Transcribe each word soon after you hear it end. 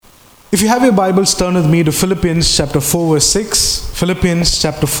If you have your Bibles, turn with me to Philippians chapter 4 verse 6. Philippians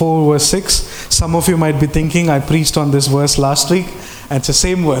chapter 4 verse 6. Some of you might be thinking, I preached on this verse last week, and it's the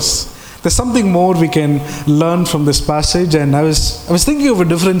same verse. There's something more we can learn from this passage, and I was thinking of a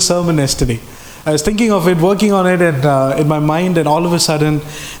different sermon yesterday. I was thinking of it, working on it in my mind, and all of a sudden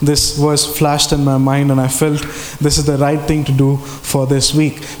this verse flashed in my mind, and I felt this is the right thing to do for this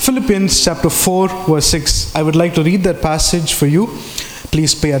week. Philippians chapter 4 verse 6. I would like to read that passage for you.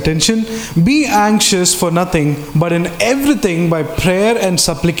 Please pay attention. Be anxious for nothing, but in everything by prayer and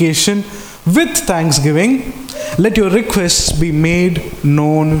supplication with thanksgiving, let your requests be made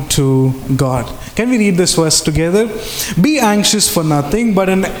known to God. Can we read this verse together? Be anxious for nothing, but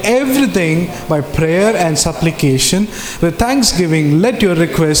in everything by prayer and supplication with thanksgiving, let your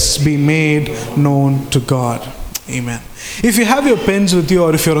requests be made known to God. Amen. If you have your pens with you,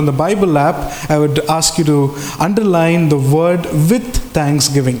 or if you're on the Bible app, I would ask you to underline the word with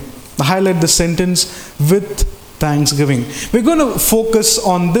thanksgiving. Highlight the sentence with thanksgiving. We're going to focus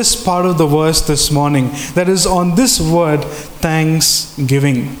on this part of the verse this morning. That is on this word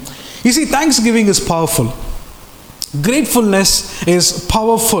thanksgiving. You see, thanksgiving is powerful. Gratefulness is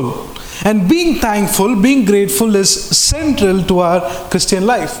powerful. And being thankful, being grateful is central to our Christian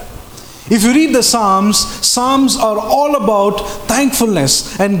life. If you read the Psalms are all about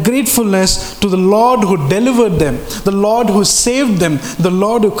thankfulness and gratefulness to the Lord who delivered them, the Lord who saved them, the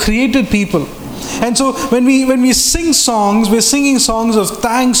Lord who created people. And so when we sing songs, we're singing songs of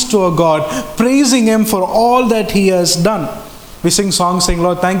thanks to our God, praising Him for all that He has done. We sing songs saying,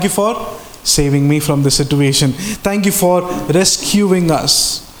 Lord, thank you for saving me from the situation. Thank you for rescuing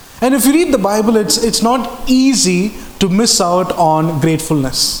us. And if you read the Bible, it's not easy to miss out on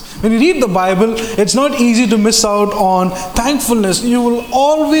gratefulness. When you read the Bible, it's not easy to miss out on thankfulness. You will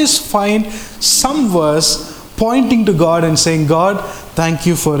always find some verse pointing to God and saying, God, thank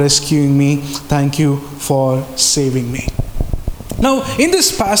you for rescuing me. Thank you for saving me. Now, in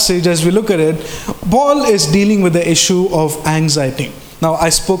this passage, as we look at it, Paul is dealing with the issue of anxiety. Now, I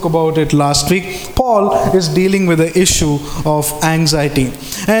spoke about it last week. Paul is dealing with the issue of anxiety.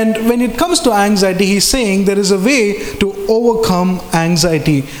 And when it comes to anxiety, he's saying there is a way to overcome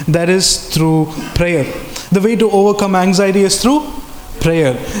anxiety. That is through prayer. The way to overcome anxiety is through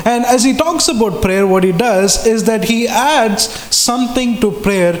prayer. And as he talks about prayer, what he does is that he adds something to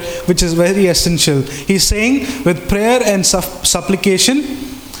prayer which is very essential. He's saying with prayer and supplication,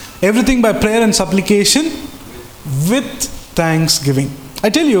 everything by prayer and supplication with thanksgiving. I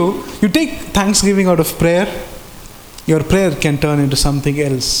tell you, you take thanksgiving out of prayer, your prayer can turn into something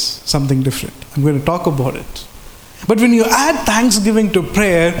else, something different. I'm going to talk about it. But when you add thanksgiving to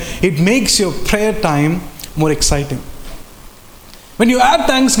prayer, it makes your prayer time more exciting. When you add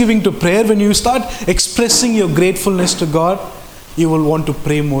thanksgiving to prayer, when you start expressing your gratefulness to God, you will want to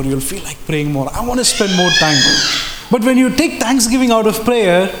pray more. You'll feel like praying more. I want to spend more time. But when you take thanksgiving out of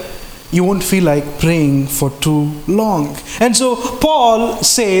prayer, you won't feel like praying for too long. And so Paul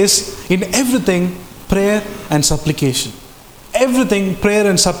says, in everything, prayer and supplication. Everything, prayer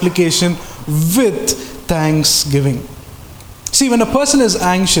and supplication with thanksgiving. See, when a person is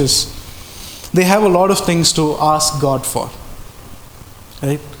anxious, they have a lot of things to ask God for.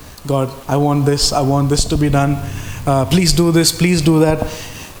 Right? God, I want this to be done. Please do this, please do that.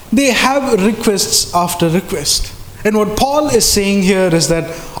 They have requests after request. And what Paul is saying here is that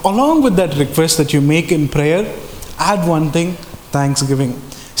along with that request that you make in prayer, add one thing, thanksgiving.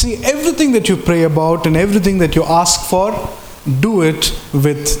 See, everything that you pray about and everything that you ask for, do it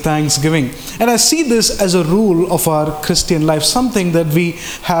with thanksgiving. And I see this as a rule of our Christian life, something that we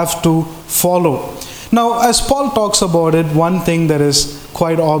have to follow. Now, as Paul talks about it, one thing that is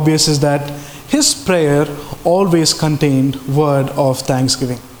quite obvious is that his prayer always contained word of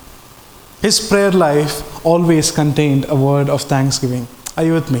thanksgiving. His prayer life always contained a word of thanksgiving. Are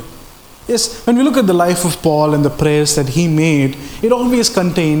you with me? Yes, when we look at the life of Paul and the prayers that he made, it always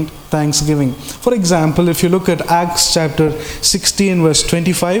contained thanksgiving. For example, if you look at Acts chapter 16 verse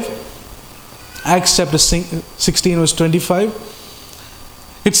 25, Acts chapter 16 verse 25,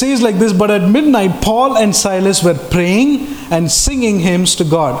 it says like this, but at midnight Paul and Silas were praying and singing hymns to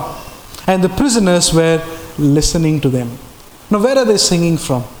God, and the prisoners were listening to them. Now, where are they singing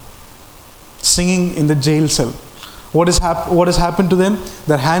from? Singing in the jail cell. What has happened to them?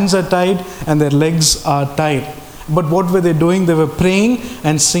 Their hands are tied and their legs are tied. But what were they doing? They were praying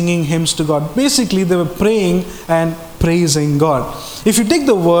and singing hymns to God. Basically, they were praying and praising God. If you take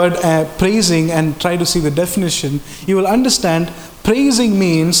the word praising and try to see the definition, you will understand praising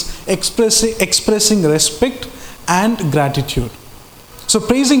means expressing respect and gratitude. So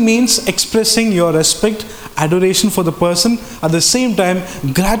praising means expressing your respect, adoration for the person, at the same time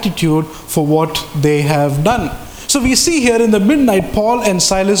gratitude for what they have done. So we see here in the midnight, Paul and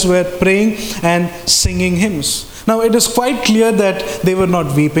Silas were praying and singing hymns. Now it is quite clear that they were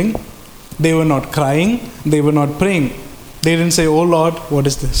not weeping, they were not crying, they were not praying. They didn't say, "Oh Lord, what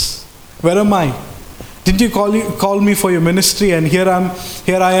is this? Where am I? Didn't you call me for your ministry, and here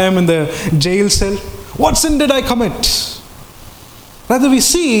I am in the jail cell? What sin did I commit?" Rather, we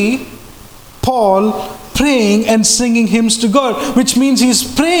see Paul praying and singing hymns to God, which means he's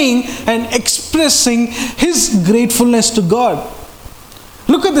praying and expressing his gratefulness to God.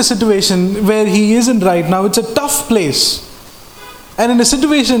 Look at the situation where he is in right now. It's a tough place. And in a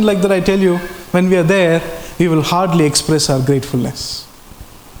situation like that, I tell you, when we are there, we will hardly express our gratefulness.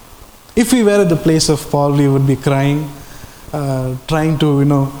 If we were at the place of Paul, we would be crying, trying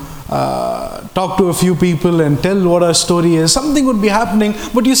to, talk to a few people and tell what our story is. Something would be happening.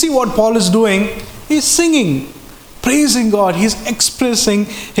 But you see what Paul is doing? He's singing, praising God. He's expressing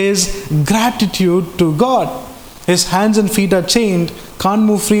his gratitude to God. His hands and feet are chained, can't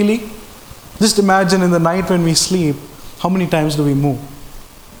move freely. Just imagine in the night when we sleep, how many times do we move?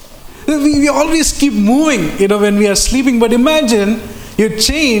 We always keep moving, when we are sleeping. But imagine you're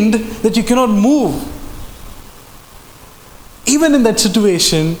chained that you cannot move. Even in that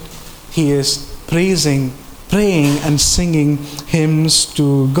situation, he is praying and singing hymns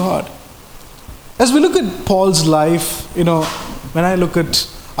to God. As we look at Paul's life, when I look at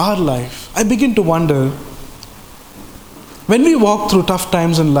our life, I begin to wonder, when we walk through tough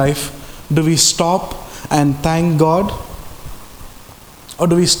times in life, do we stop and thank God? Or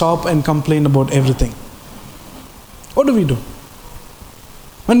do we stop and complain about everything? What do we do?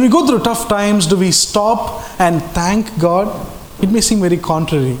 When we go through tough times, do we stop and thank God? It may seem very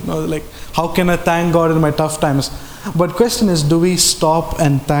contrary. Like, how can I thank God in my tough times? But question is, do we stop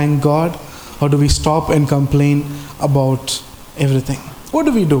and thank God? Or do we stop and complain about everything? What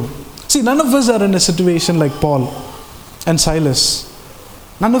do we do? See, none of us are in a situation like Paul and Silas.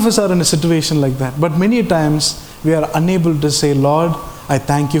 None of us are in a situation like that. But many times, we are unable to say, "Lord, I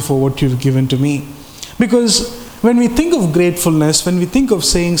thank you for what you've given to me." Because when we think of gratefulness, when we think of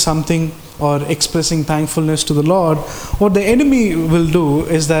saying something or expressing thankfulness to the Lord, what the enemy will do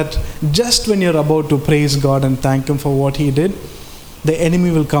is that just when you're about to praise God and thank Him for what He did, the enemy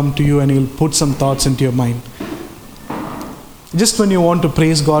will come to you and He'll put some thoughts into your mind. Just when you want to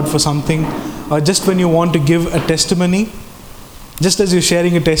praise God for something, or just when you want to give a testimony, just as you're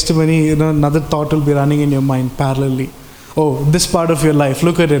sharing a testimony, another thought will be running in your mind parallelly. "Oh, this part of your life,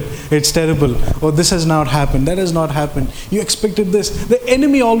 look at it, it's terrible. Oh, this has not happened, that has not happened. You expected this." The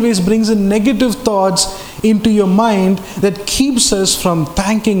enemy always brings in negative thoughts into your mind that keeps us from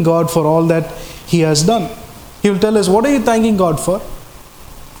thanking God for all that He has done. He will tell us, "What are you thanking God for?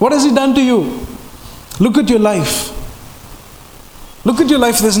 What has He done to you? Look at your life. Look at your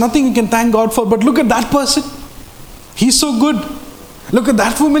life. There's nothing you can thank God for, but look at that person. He's so good. Look at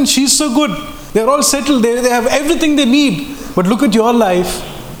that woman, she's so good. They're all settled, they have everything they need. But look at your life.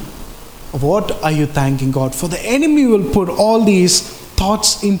 What are you thanking God for?" The enemy will put all these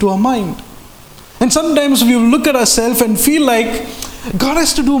thoughts into our mind. And sometimes we will look at ourselves and feel like God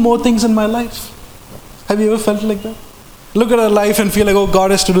has to do more things in my life. Have you ever felt like that? Look at our life and feel like, "Oh,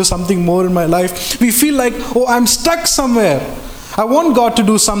 God has to do something more in my life." We feel like, "Oh, I'm stuck somewhere. I want God to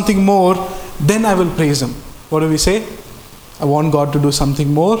do something more, then I will praise Him." What do we say? "I want God to do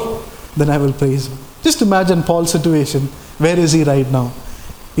something more, then I will praise Him." Just imagine Paul's situation. Where is he right now?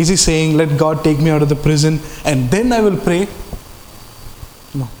 Is he saying, "Let God take me out of the prison and then I will pray"?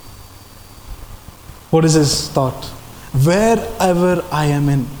 No. What is his thought? Wherever I am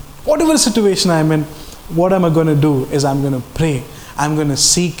in, whatever situation I am in, what am I going to do is I'm going to pray. I'm going to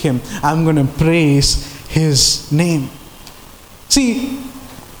seek Him. I'm going to praise His name. See,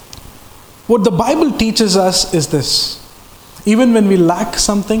 what the Bible teaches us is this. Even when we lack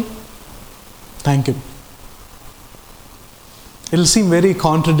something, thank Him. It'll seem very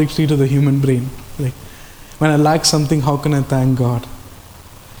contradictory to the human brain. Like, when I lack something, how can I thank God?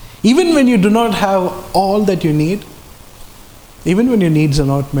 Even when you do not have all that you need, even when your needs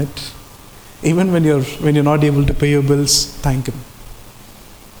are not met, even when you're not able to pay your bills, thank Him.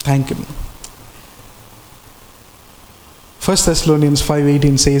 Thank Him. 1 Thessalonians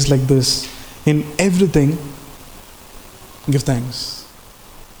 5:18 says like this: "In everything, give thanks."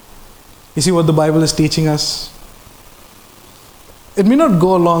 You see what the Bible is teaching us? It may not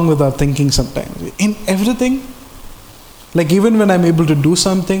go along with our thinking sometimes. In everything, like even when I'm able to do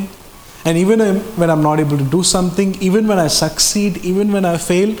something, and even when I'm not able to do something, even when I succeed, even when I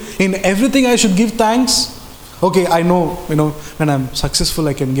fail, in everything I should give thanks. Okay, I know, when I'm successful,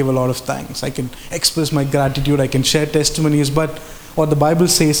 I can give a lot of thanks. I can express my gratitude. I can share testimonies. But what the Bible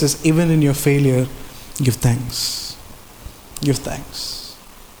says is, even in your failure, give thanks. Give thanks.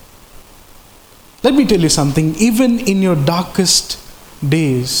 Let me tell you something. Even in your darkest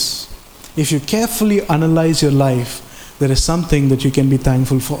days, if you carefully analyze your life, there is something that you can be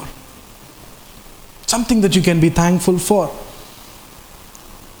thankful for. Something that you can be thankful for.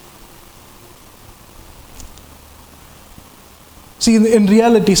 See, in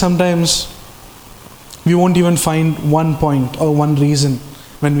reality, sometimes we won't even find one point or one reason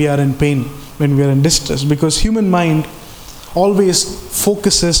when we are in pain, when we are in distress, because human mind always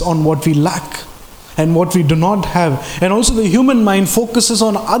focuses on what we lack and what we do not have. And also the human mind focuses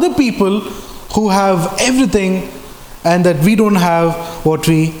on other people who have everything and that we don't have what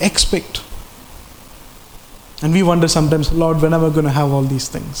we expect. And we wonder sometimes, Lord, when am I going to have all these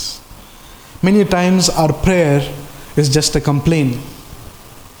things? Many times our prayer is just a complaint.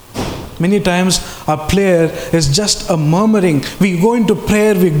 Many times our prayer is just a murmuring. We go into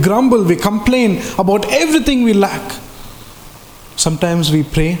prayer, we grumble, we complain about everything we lack. Sometimes we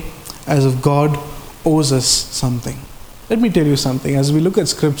pray as if God owes us something. Let me tell you something. As we look at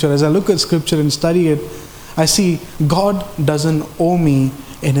Scripture, as I look at Scripture and study it, I see God doesn't owe me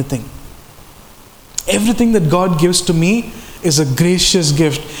anything. Everything that God gives to me is a gracious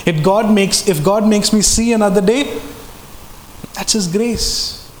gift. If God makes me see another day, that's His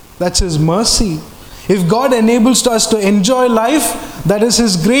grace. That's His mercy. If God enables us to enjoy life, that is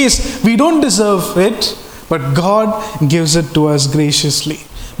His grace. We don't deserve it, but God gives it to us graciously.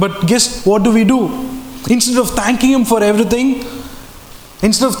 But guess what do? Instead of thanking Him for everything,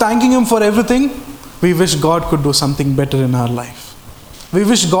 we wish God could do something better in our life. We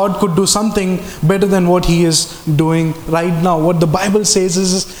wish God could do something better than what He is doing right now. What the Bible says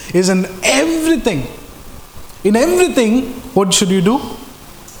is in everything, what should you do?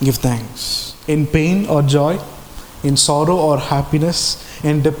 Give thanks. In pain or joy, in sorrow or happiness,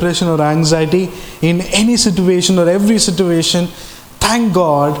 in depression or anxiety, in any situation or every situation, thank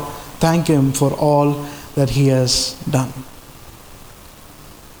God, thank Him for all that He has done.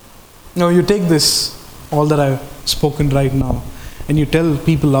 Now you take this, all that I've spoken right now, and you tell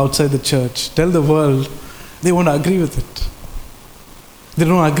people outside the church, tell the world, they won't agree with it. They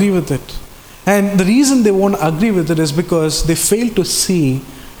don't agree with it. And the reason they won't agree with it is because they fail to see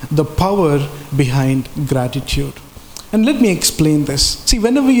the power behind gratitude. And let me explain this. See,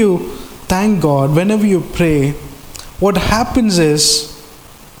 whenever you thank God, whenever you pray, what happens is,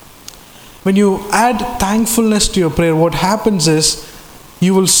 when you add thankfulness to your prayer, what happens is,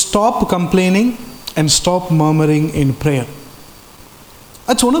 you will stop complaining and stop murmuring in prayer.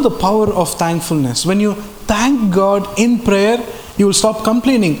 That's one of the power of thankfulness. When you thank God in prayer, you will stop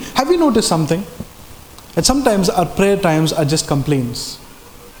complaining. Have you noticed something? That sometimes our prayer times are just complaints.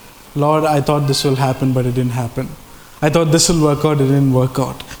 Lord, I thought this will happen, but it didn't happen. I thought this will work out, it didn't work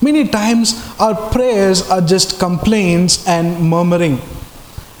out. Many times our prayers are just complaints and murmuring.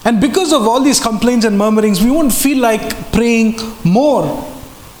 And because of all these complaints and murmurings, we won't feel like praying more.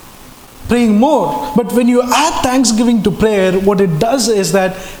 But when you add thanksgiving to prayer, what it does is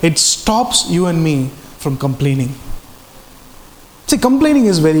that it stops you and me from complaining. See, complaining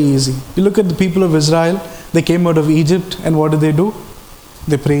is very easy. You look at the people of Israel, they came out of Egypt, and what did?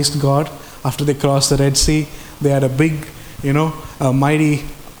 They praised God. After they crossed the Red Sea, they had a big, mighty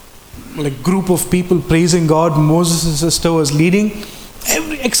group of people praising God. Moses' sister was leading.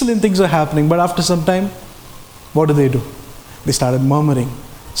 Every excellent things were happening. But after some time, what do? They started murmuring,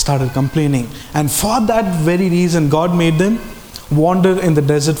 started complaining. And for that very reason, God made them wander in the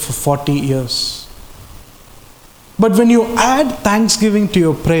desert for 40 years. But when you add thanksgiving to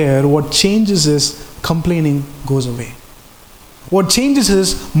your prayer, what changes is complaining goes away. What changes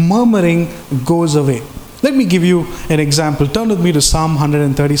is murmuring goes away. Let me give you an example. Turn with me to Psalm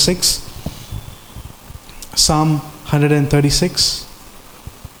 136. Psalm 136.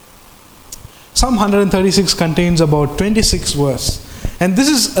 Psalm 136 contains about 26 verses. And this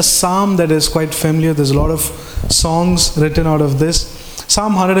is a psalm that is quite familiar. There's a lot of songs written out of this.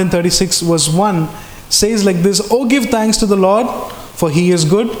 Psalm 136 verse 1 says like this: "Oh, give thanks to the Lord, for He is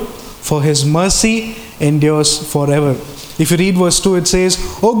good, for His mercy endures forever." If you read verse 2, it says,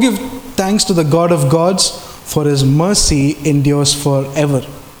 "Oh, give thanks to the God of gods, for His mercy endures forever."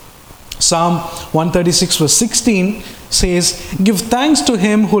 Psalm 136 verse 16 says, "Give thanks to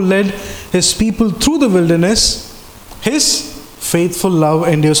Him who led His people through the wilderness. His faithful love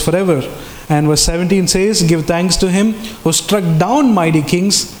endures forever." And verse 17 says, "Give thanks to Him who struck down mighty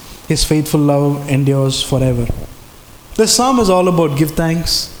kings. His faithful love endures forever." This psalm is all about give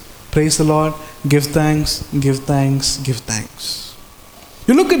thanks, praise the Lord, give thanks, give thanks, give thanks.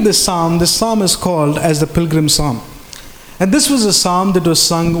 You look at this psalm is called as the Pilgrim Psalm. And this was a psalm that was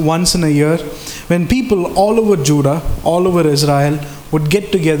sung once in a year when people all over Judah, all over Israel would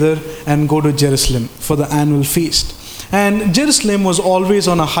get together and go to Jerusalem for the annual feast. And Jerusalem was always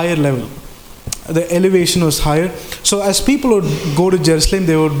on a higher level. The elevation was higher. So as people would go to Jerusalem,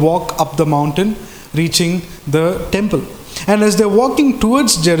 they would walk up the mountain, reaching the temple. And as they're walking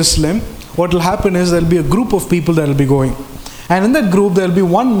towards Jerusalem, what will happen is there'll be a group of people that will be going. And in that group, there'll be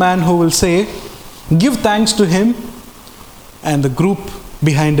one man who will say, give thanks to him. And the group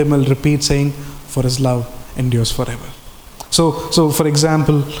behind him will repeat saying, for his love endures forever. So for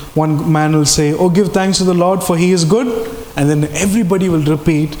example, one man will say, oh, give thanks to the Lord for he is good. And then everybody will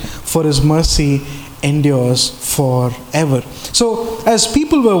repeat, for his mercy endures forever. So as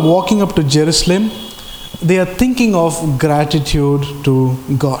people were walking up to Jerusalem, they are thinking of gratitude to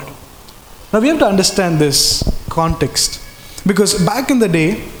God. Now we have to understand this context. Because back in the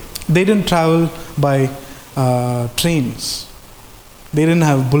day, they didn't travel by trains. They didn't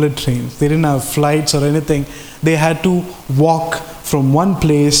have bullet trains. They didn't have flights or anything. They had to walk from one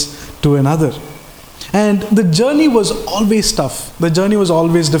place to another. And the journey was always tough. The journey was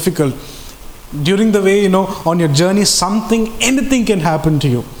always difficult. During the way, on your journey, anything can happen to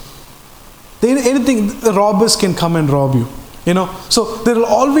you. The robbers can come and rob you. So there will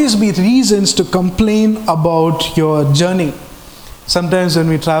always be reasons to complain about your journey. Sometimes when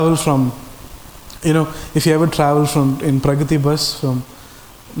we travel from, if you ever travel in Pragati bus from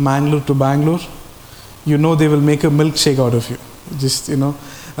Mangalore to Bangalore, they will make a milkshake out of you. Just,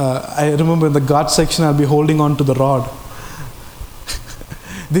 I remember in the Ghat section, I'll be holding on to the rod.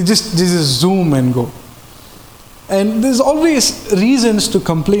 They just zoom and go. And there's always reasons to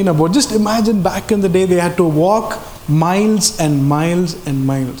complain about. Just imagine back in the day, they had to walk miles and miles and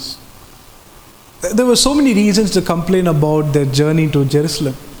miles. There were so many reasons to complain about their journey to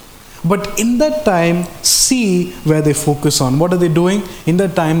Jerusalem. But in that time, see where they focus on. What are they doing? In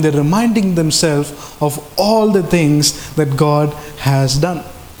that time, they're reminding themselves of all the things that God has done.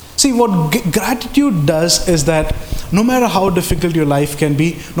 See, what gratitude does is that no matter how difficult your life can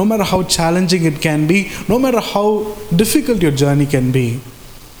be, no matter how challenging it can be, no matter how difficult your journey can be,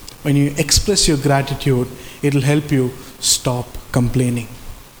 when you express your gratitude, it'll help you stop complaining.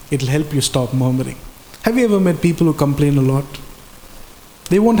 It'll help you stop murmuring. Have you ever met people who complain a lot?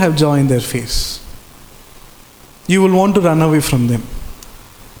 They won't have joy in their face. You will want to run away from them.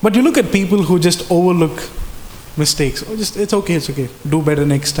 But you look at people who just overlook mistakes. Oh, it's okay. Do better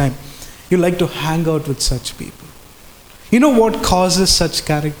next time. You like to hang out with such people. You know what causes such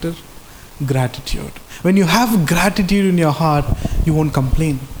character? Gratitude. When you have gratitude in your heart, you won't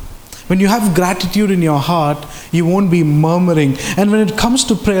complain. When you have gratitude in your heart, you won't be murmuring. And when it comes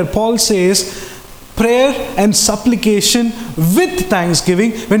to prayer, Paul says, prayer and supplication with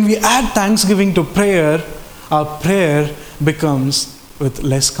thanksgiving. When we add thanksgiving to prayer, our prayer becomes with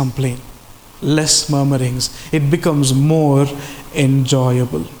less complaint, less murmurings. It becomes more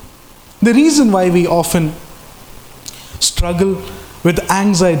enjoyable. The reason why we often struggle with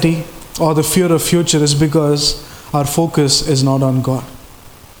anxiety or the fear of future is because our focus is not on God.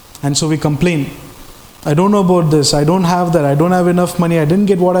 And so we complain. I don't know about this. I don't have that. I don't have enough money. I didn't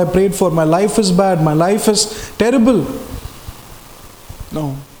get what I prayed for. My life is bad. My life is terrible.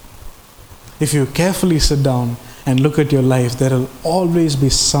 No. If you carefully sit down and look at your life, there will always be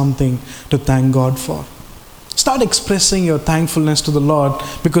something to thank God for. Start expressing your thankfulness to the Lord,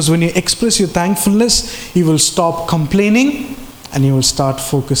 because when you express your thankfulness, you will stop complaining and you will start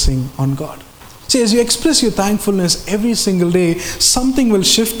focusing on God. See, as you express your thankfulness every single day, something will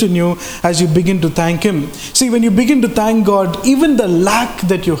shift in you as you begin to thank Him. See, when you begin to thank God, even the lack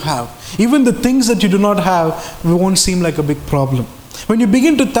that you have, even the things that you do not have, won't seem like a big problem. When you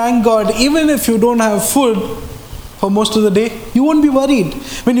begin to thank God, even if you don't have food for most of the day, you won't be worried.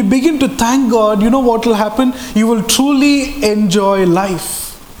 When you begin to thank God, you know what will happen? You will truly enjoy life.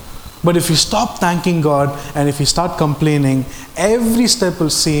 But if you stop thanking God and if you start complaining, every step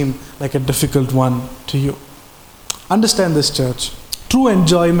will seem like a difficult one to you. Understand this, church. True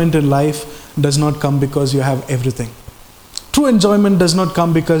enjoyment in life does not come because you have everything. True enjoyment does not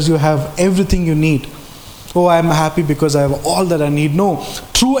come because you have everything you need. Oh, I'm happy because I have all that I need. No,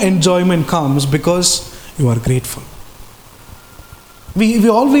 true enjoyment comes because you are grateful. We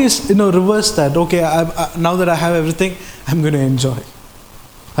always reverse that. Okay, now that I have everything, I'm going to enjoy.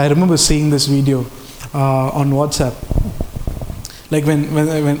 I remember seeing this video on WhatsApp. Like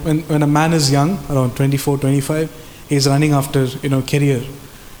when a man is young, around 24, 25, he's running after career,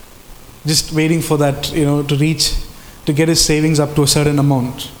 just waiting for that to get his savings up to a certain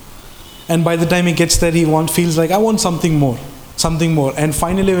amount. And by the time he gets there, feels like, I want something more, something more. And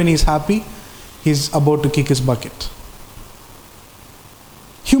finally, when he's happy, he's about to kick his bucket.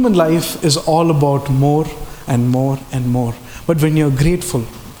 Human life is all about more and more and more. But when you're grateful,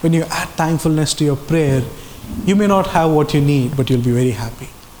 when you add thankfulness to your prayer, you may not have what you need, but you'll be very happy.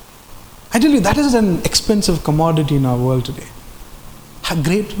 I tell you, that is an expensive commodity in our world today.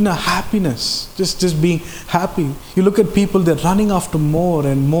 Happiness, just being happy. You look at people, they're running after more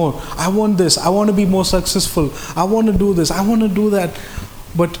and more. I want this, I want to be more successful, I want to do this, I want to do that.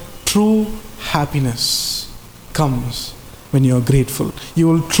 But true happiness comes when you're grateful. You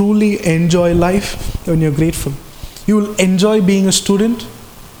will truly enjoy life when you're grateful. You will enjoy being a student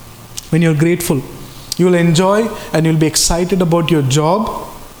when you're grateful. You will enjoy and you'll be excited about your job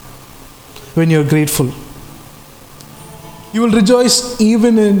when you're grateful. You will rejoice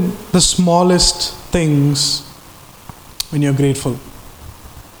even in the smallest things when you're grateful.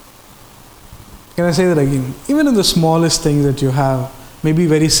 Can I say that again? Even in the smallest things that you have may be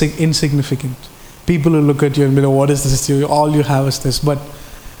very insignificant. People will look at you and be like, what is this? All you have is this. But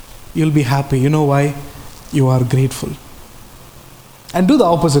you'll be happy. You know why? You are grateful. And do the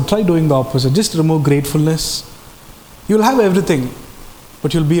opposite. Try doing the opposite. Just remove gratefulness. You'll have everything,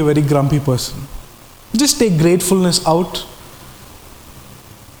 but you'll be a very grumpy person. Just take gratefulness out.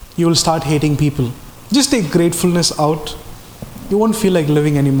 You will start hating people. Just take gratefulness out. You won't feel like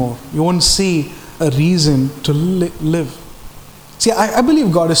living anymore. You won't see a reason to live. See, I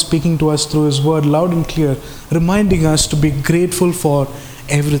believe God is speaking to us through His word loud and clear, reminding us to be grateful for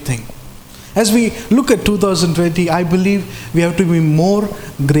everything. As we look at 2020, I believe we have to be more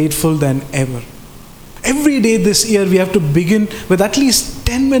grateful than ever. Every day this year, we have to begin with at least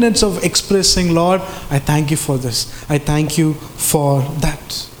 10 minutes of expressing, Lord, I thank you for this. I thank you for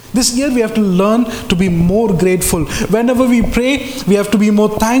that. This year, we have to learn to be more grateful. Whenever we pray, we have to be more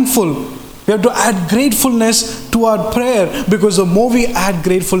thankful. We have to add gratefulness to our prayer, because the more we add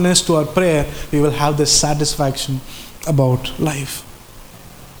gratefulness to our prayer, we will have this satisfaction about life.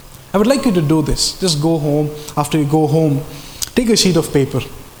 I would like you to do this. Just go home. After you go home, take a sheet of paper.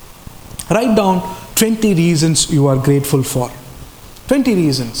 Write down 20 reasons you are grateful for. 20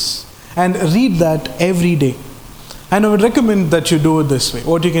 reasons. And read that every day. And I would recommend that you do it this way.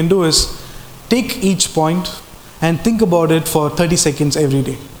 What you can do is take each point and think about it for 30 seconds every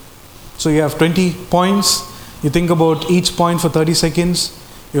day. So you have 20 points. You think about each point for 30 seconds.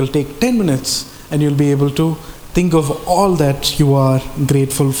 You'll take 10 minutes and you'll be able to think of all that you are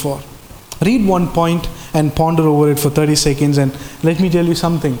grateful for. Read one point and ponder over it for 30 seconds. And let me tell you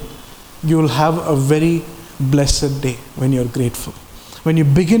something. You will have a very blessed day when you're grateful. When you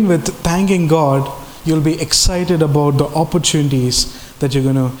begin with thanking God, you'll be excited about the opportunities that you're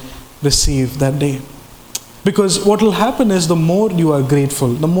going to receive that day. Because what will happen is, the more you are grateful,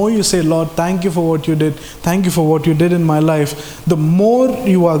 the more you say, Lord, thank you for what you did. Thank you for what you did in my life. The more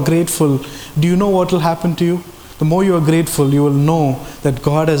you are grateful, do you know what will happen to you? The more you are grateful, you will know that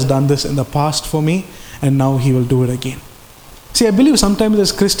God has done this in the past for me, and now He will do it again. See, I believe sometimes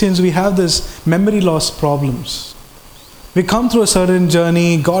as Christians, we have this memory loss problems. We come through a certain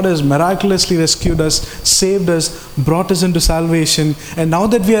journey, God has miraculously rescued us, saved us, brought us into salvation, and now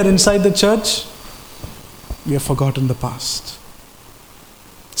that we are inside the church, we have forgotten the past.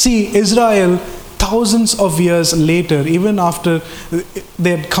 See, Israel, thousands of years later, even after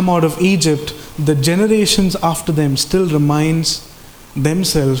they had come out of Egypt, the generations after them still reminds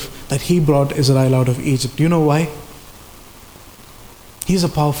themselves that He brought Israel out of Egypt. Do you know why? He's a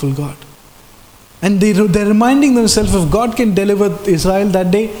powerful God. And they're reminding themselves, if God can deliver Israel that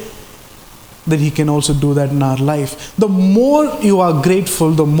day, then He can also do that in our life. The more you are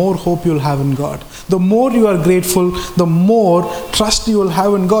grateful, the more hope you'll have in God. The more you are grateful, the more trust you will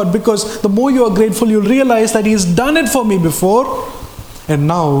have in God. Because the more you are grateful, you'll realize that He's done it for me before, and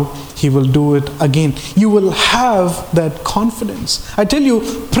now He will do it again. You will have that confidence. I tell you,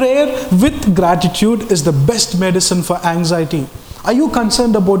 prayer with gratitude is the best medicine for anxiety. Are you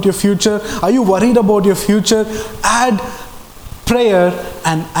concerned about your future? Are you worried about your future? Add prayer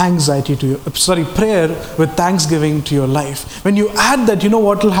and anxiety to prayer with thanksgiving to your life. When you add that, you know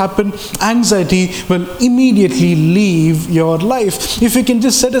what will happen? Anxiety will immediately leave your life. If you can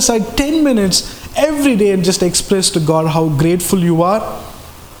just set aside 10 minutes every day and just express to God how grateful you are,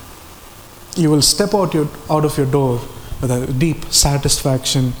 you will step out of your door with a deep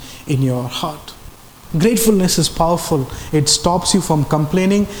satisfaction in your heart. Gratefulness is powerful. It stops you from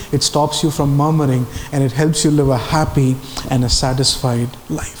complaining, it stops you from murmuring, and it helps you live a happy and a satisfied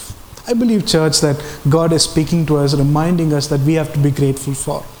life. I believe, church, that God is speaking to us, reminding us that we have to be grateful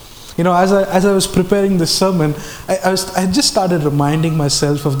for. As I was preparing this sermon, I just started reminding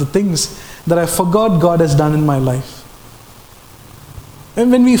myself of the things that I forgot God has done in my life. And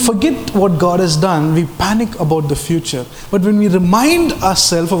when we forget what God has done, we panic about the future. But when we remind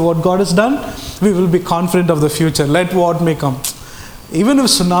ourselves of what God has done, we will be confident of the future. Let what may come. Even if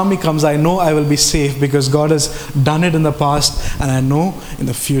tsunami comes, I know I will be safe because God has done it in the past, and I know in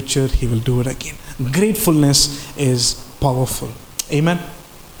the future He will do it again. Gratefulness is powerful. Amen.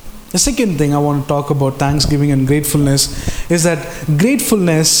 The second thing I want to talk about thanksgiving and gratefulness is that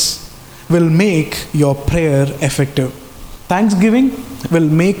gratefulness will make your prayer effective. Thanksgiving will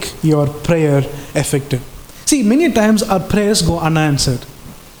make your prayer effective. See, many times our prayers go unanswered.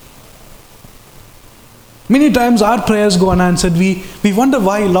 Many times our prayers go unanswered. We wonder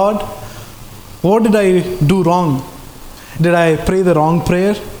why, Lord, what did I do wrong? Did I pray the wrong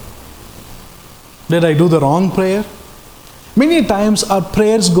prayer? Did I do the wrong prayer? Many times our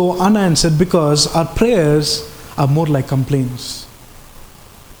prayers go unanswered because our prayers are more like complaints.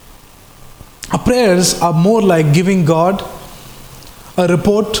 Our prayers are more like giving God a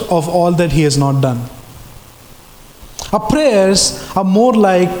report of all that He has not done. Our prayers are more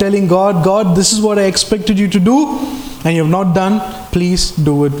like telling God, God, this is what I expected you to do, and you have not done. Please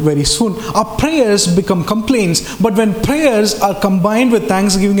do it very soon. Our prayers become complaints, but when prayers are combined with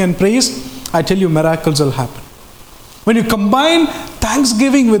thanksgiving and praise, I tell you, miracles will happen. When you combine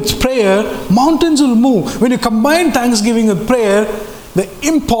thanksgiving with prayer, mountains will move. When you combine thanksgiving with prayer, the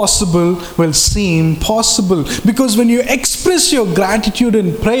impossible will seem possible. Because when you express your gratitude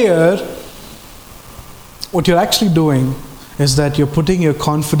in prayer, what you're actually doing is that you're putting your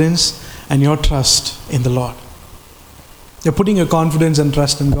confidence and your trust in the Lord. You're putting your confidence and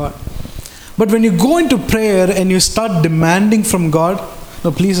trust in God. But when you go into prayer and you start demanding from God,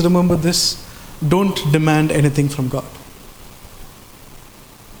 now please remember this, don't demand anything from God.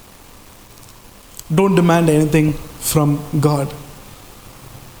 Don't demand anything from God.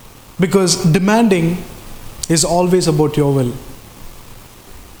 Because demanding is always about your will.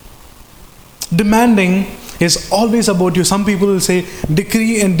 Demanding is always about you. Some people will say,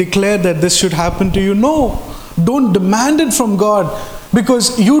 decree and declare that this should happen to you. No, don't demand it from God,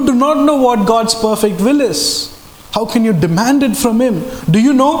 because you do not know what God's perfect will is. How can you demand it from Him? Do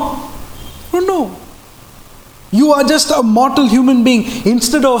you know? No. You are just a mortal human being.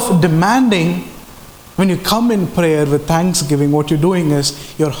 Instead of demanding, when you come in prayer with thanksgiving, what you're doing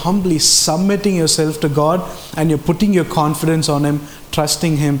is you're humbly submitting yourself to God, and you're putting your confidence on Him,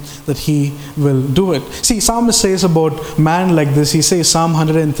 trusting Him that He will do it. See, Psalmist says about man like this. He says, Psalm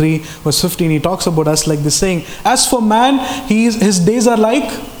 103 verse 15, he talks about us like this, saying, as for man, his days are like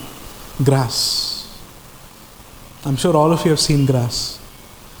grass. I'm sure all of you have seen grass.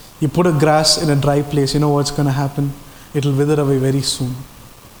 You put a grass in a dry place, you know what's going to happen? It'll wither away very soon.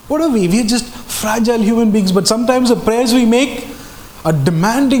 What are we? We're just fragile human beings. But sometimes the prayers we make are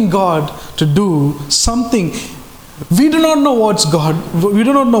demanding God to do something. We do not know we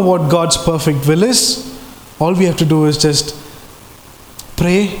do not know what God's perfect will is. All we have to do is just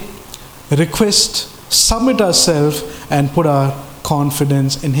pray, request, submit ourselves, and put our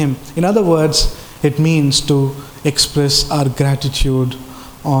confidence in Him. In other words, it means to express our gratitude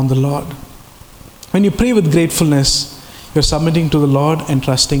on the Lord. When you pray with gratefulness, you're submitting to the Lord and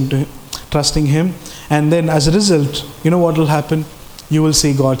trusting Him. And then as a result, you know what will happen? You will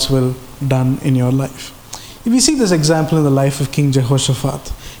see God's will done in your life. If we see this example in the life of King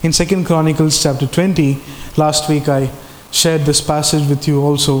Jehoshaphat, in 2 Chronicles chapter 20, last week I shared this passage with you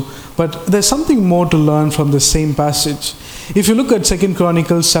also, but there's something more to learn from the same passage. If you look at 2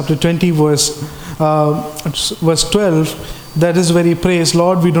 Chronicles chapter 20 verse 12, that is where he prays,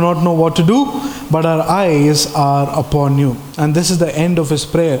 Lord, we do not know what to do, but our eyes are upon you. And this is the end of his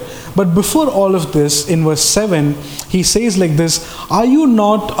prayer. But before all of this, in verse 7, he says like this, are you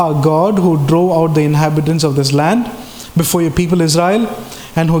not our God who drove out the inhabitants of this land before your people Israel,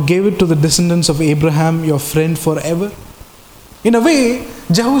 and who gave it to the descendants of Abraham, your friend forever? In a way,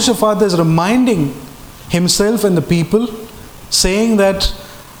 Jehoshaphat is reminding himself and the people, saying that,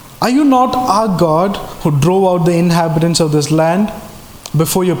 are you not our God who drove out the inhabitants of this land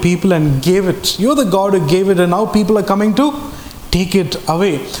before your people and gave it? You're the God who gave it, and now people are coming to take it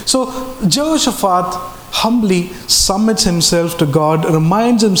away. So Jehoshaphat humbly submits himself to God,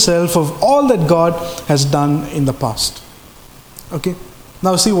 reminds himself of all that God has done in the past. Okay,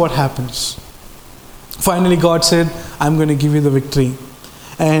 now see what happens. Finally, God said, I'm going to give you the victory.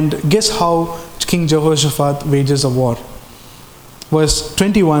 And guess how King Jehoshaphat wages a war? Verse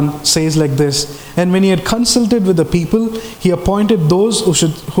 21 says like this, and when he had consulted with the people, he appointed those who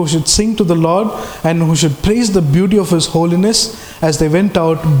should sing to the Lord, and who should praise the beauty of his holiness, as they went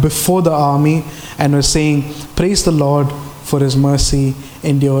out before the army and were saying, "Praise the Lord, for his mercy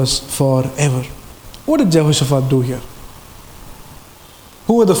endures forever." What did Jehoshaphat do here?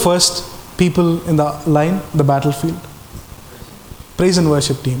 Who were the first people in the line, the battlefield? Praise and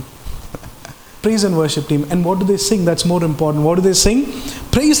worship team. Praise and worship team. And what do they sing? That's more important. What do they sing?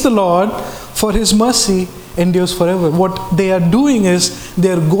 Praise the Lord, for his mercy endures forever. What they are doing is they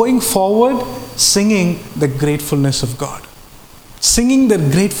are going forward singing the gratefulness of God. Singing their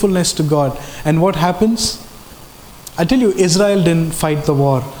gratefulness to God. And what happens? I tell you, Israel didn't fight the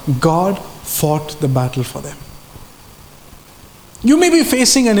war. God fought the battle for them. You may be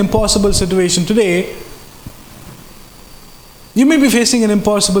facing an impossible situation today. You may be facing an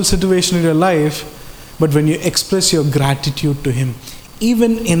impossible situation in your life, but when you express your gratitude to him,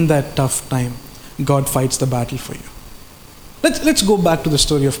 even in that tough time, God fights the battle for you. Let's go back to the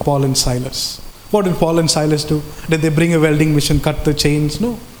story of Paul and Silas. What did Paul and Silas do? Did they bring a welding machine, cut the chains?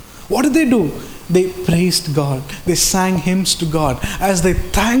 No. What did they do? They praised God. They sang hymns to God. As they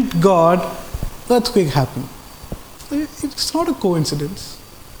thanked God, earthquake happened. It's not a coincidence.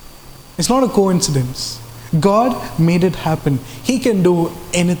 It's not a coincidence. God made it happen. He can do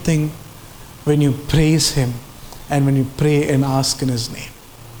anything when you praise him and when you pray and ask in his name.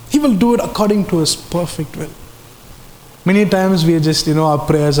 He will do it according to his perfect will. Many times we are just, our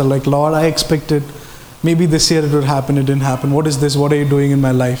prayers are like, "Lord, I expected maybe this year it would happen, it didn't happen. What is this? What are you doing in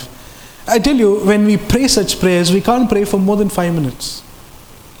my life?" I tell you, when we pray such prayers, we can't pray for more than 5 minutes.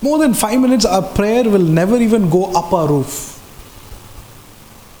 More than 5 minutes, our prayer will never even go up our roof.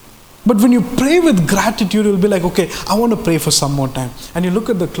 But when you pray with gratitude, you'll be like, "Okay, I want to pray for some more time." And you look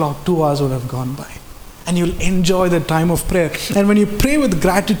at the clock, 2 hours would have gone by. And you'll enjoy the time of prayer. And when you pray with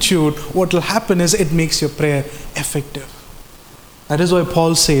gratitude, what will happen is it makes your prayer effective. That is why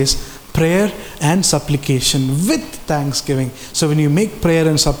Paul says, prayer and supplication with thanksgiving. So when you make prayer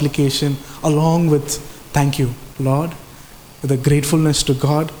and supplication along with thank you, Lord, with a gratefulness to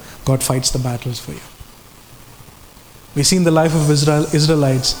God, God fights the battles for you. We see in the life of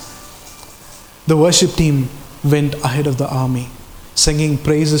Israelites, the worship team went ahead of the army, singing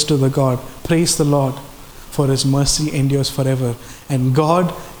praises to the God. Praise the Lord, for his mercy endures forever. And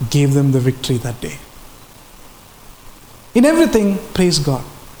God gave them the victory that day. In everything, praise God.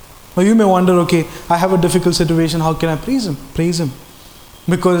 Now you may wonder, okay, I have a difficult situation, how can I praise him? Praise him.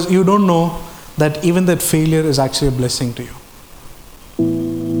 Because you don't know that even that failure is actually a blessing to you.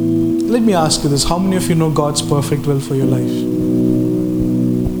 Let me ask you this, how many of you know God's perfect will for your life?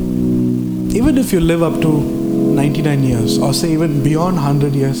 Even if you live up to 99 years, or say even beyond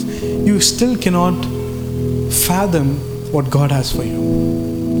 100 years, you still cannot fathom what God has for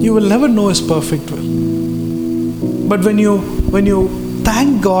you. You will never know his perfect will. But when you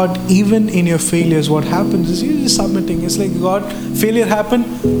thank God even in your failures, what happens is you're just submitting. It's like, "God, failure happened,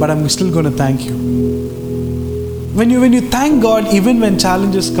 but I'm still going to thank you." When you thank God even when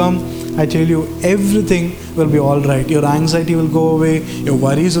challenges come, I tell you, everything will be all right. Your anxiety will go away, your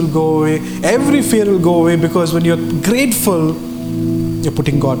worries will go away, every fear will go away, because when you're grateful, you're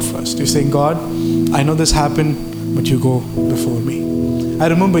putting God first. You're saying, "God, I know this happened, but you go before me." I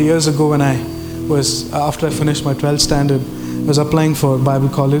remember years ago when after I finished my 12th standard, I was applying for Bible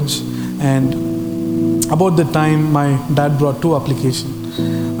college, and about the time my dad brought 2 applications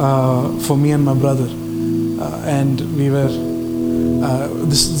for me and my brother, and we were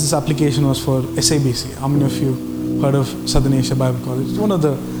this application was for SABC. How many of you heard of Southern Asia Bible College? It's one of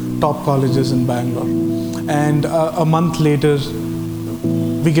the top colleges in Bangalore. And a month later,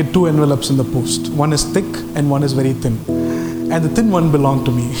 we get 2 envelopes in the post. One is thick and one is very thin. And the thin one belonged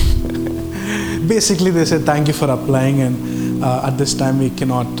to me. Basically, they said, "Thank you for applying, and at this time we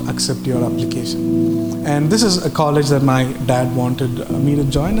cannot accept your application." And this is a college that my dad wanted me to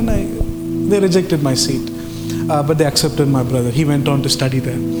join, and they rejected my seat. But they accepted my brother. He went on to study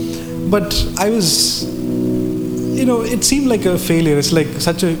there. But I was, it seemed like a failure. It's like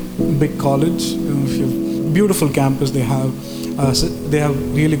such a big college. Beautiful campus they have. They have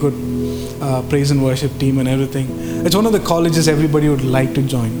really good praise and worship team and everything. It's one of the colleges everybody would like to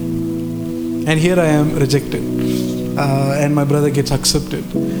join. And here I am rejected. And my brother gets accepted.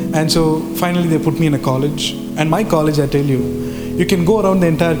 And so finally they put me in a college. And my college, I tell you, you can go around the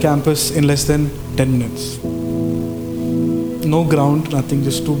entire campus in less than 10 minutes. No ground, nothing,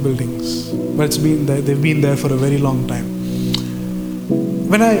 just 2 buildings. But it's been there, they've been there for a very long time.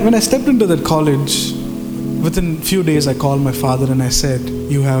 When I stepped into that college, within a few days I called my father and I said,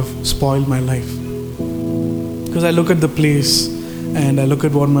 "You have spoiled my life." Because I look at the place and I look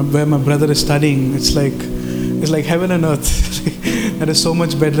at where my brother is studying. It's like heaven and earth. That is so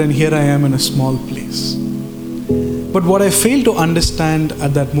much better, and here I am in a small place. But what I failed to understand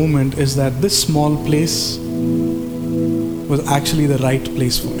at that moment is that this small place was actually the right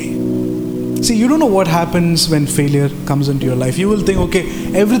place for me. See, you don't know what happens when failure comes into your life. You will think, okay,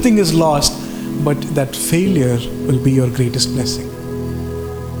 everything is lost, but that failure will be your greatest blessing.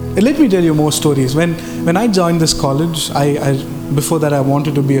 And let me tell you more stories. When I joined this college, I before that I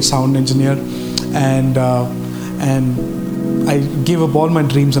wanted to be a sound engineer, and I gave up all my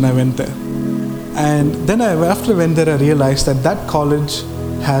dreams and I went there. And then after I went there, I realized that college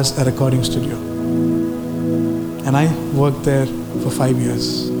has a recording studio. And I worked there for 5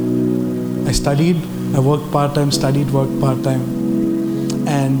 years. I studied, I worked part-time, studied, worked part-time.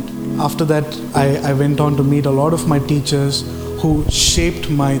 And after that, I went on to meet a lot of my teachers who shaped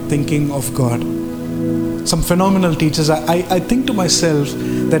my thinking of God. Some phenomenal teachers. I think to myself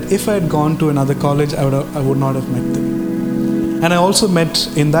that if I had gone to another college, I would not have met them. And I also met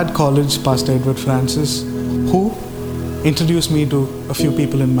in that college Pastor Edward Francis, who introduced me to a few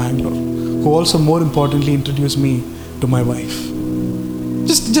people in Mangalore, who also more importantly introduced me to my wife.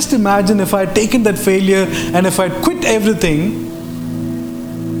 Just imagine if I had taken that failure and if I had quit everything,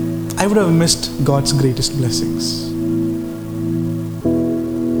 I would have missed God's greatest blessings.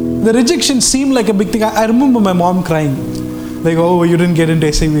 The rejection seemed like a big thing. I remember my mom crying. Like, oh, you didn't get into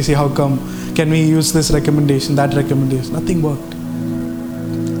SABC, how come? Can we use this recommendation, that recommendation? Nothing worked.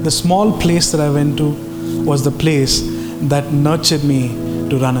 The small place that I went to was the place that nurtured me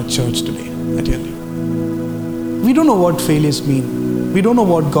to run a church today, I tell you. We don't know what failures mean. We don't know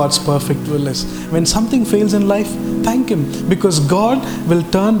what God's perfect will is. When something fails in life, thank Him, because God will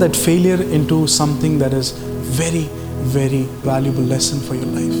turn that failure into something that is very, very valuable lesson for your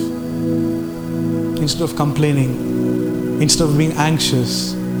life. Instead of complaining, instead of being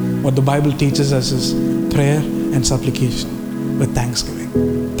anxious, what the Bible teaches us is prayer and supplication with thanksgiving.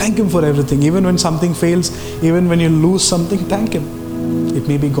 Thank Him for everything. Even when something fails, even when you lose something, thank Him. It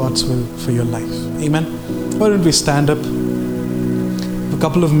may be God's will for your life. Amen. Why don't we stand up? A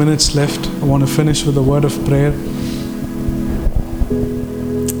couple of minutes left. I want to finish with a word of prayer.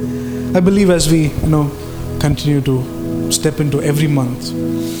 I believe as we continue to step into every month,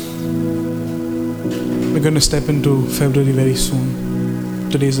 we're going to step into February very soon.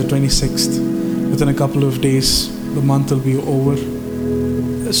 Today is the 26th. Within a couple of days, the month will be over.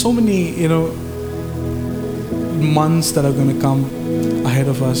 There's so many, months that are going to come ahead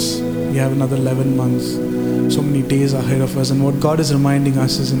of us. We have another 11 months. So many days ahead of us. And what God is reminding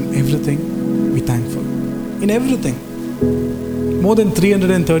us is in everything, be thankful. In everything. More than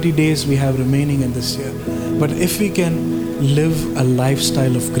 330 days we have remaining in this year. But if we can live a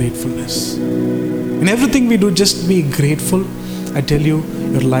lifestyle of gratefulness. In everything we do, just be grateful. I tell you,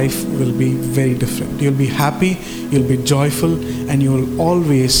 your life will be very different. You'll be happy, you'll be joyful, and you will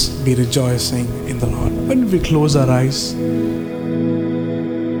always be rejoicing in the Lord. When we close our eyes,